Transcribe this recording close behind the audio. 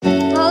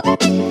Hey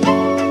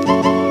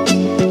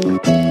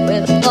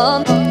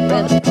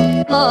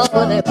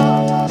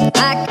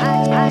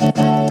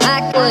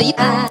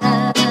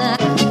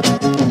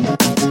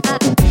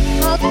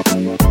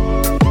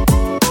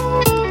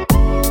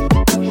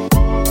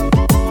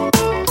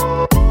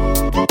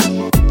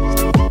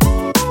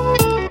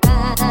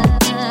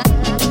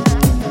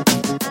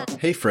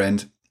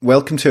friend,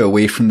 welcome to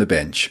Away from the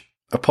Bench,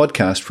 a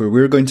podcast where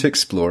we're going to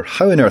explore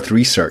how on earth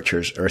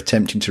researchers are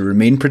attempting to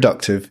remain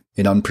productive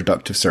in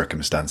unproductive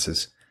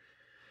circumstances.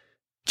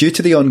 Due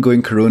to the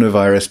ongoing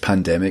coronavirus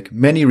pandemic,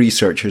 many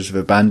researchers have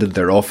abandoned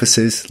their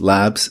offices,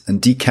 labs,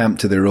 and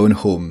decamped to their own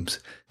homes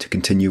to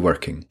continue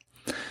working.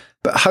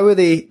 But how are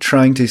they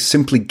trying to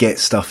simply get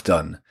stuff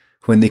done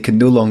when they can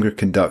no longer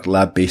conduct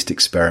lab-based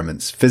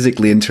experiments,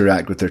 physically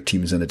interact with their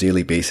teams on a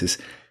daily basis,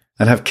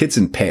 and have kids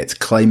and pets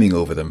climbing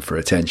over them for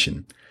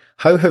attention?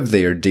 How have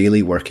their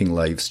daily working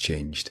lives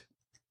changed?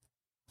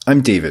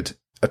 I'm David,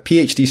 a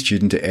PhD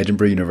student at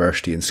Edinburgh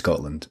University in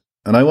Scotland,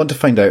 and I want to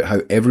find out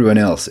how everyone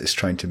else is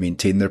trying to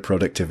maintain their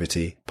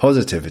productivity,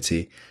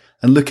 positivity,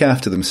 and look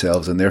after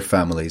themselves and their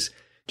families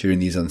during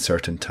these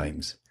uncertain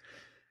times.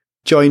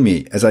 Join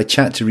me as I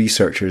chat to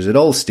researchers at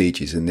all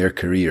stages in their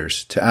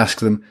careers to ask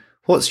them,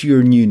 what's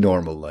your new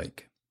normal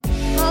like?